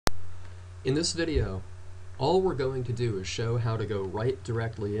In this video, all we're going to do is show how to go right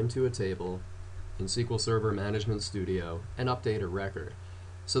directly into a table in SQL Server Management Studio and update a record.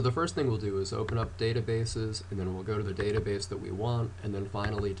 So the first thing we'll do is open up databases, and then we'll go to the database that we want, and then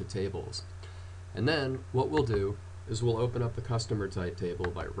finally to tables. And then what we'll do is we'll open up the customer type table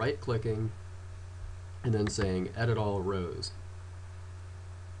by right-clicking and then saying edit all rows.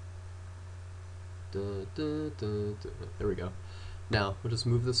 There we go. Now we'll just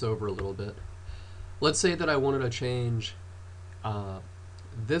move this over a little bit. Let's say that I wanted to change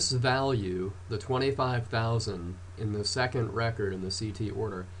this value, the 25,000, in the second record in the CT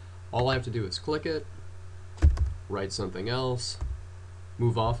order. All I have to do is click it, write something else,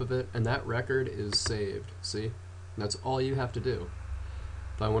 move off of it, and that record is saved. See? And that's all you have to do.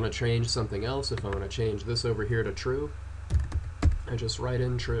 If I want to change something else, if I want to change this over here to true, I just write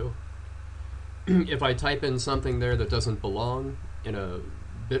in true. If I type in something there that doesn't belong in a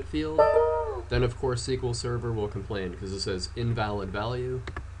bit field, then of course SQL Server will complain because it says invalid value.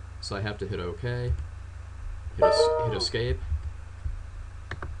 So I have to hit OK, hit escape,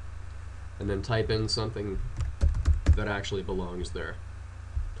 and then type in something that actually belongs there.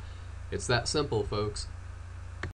 It's that simple, folks.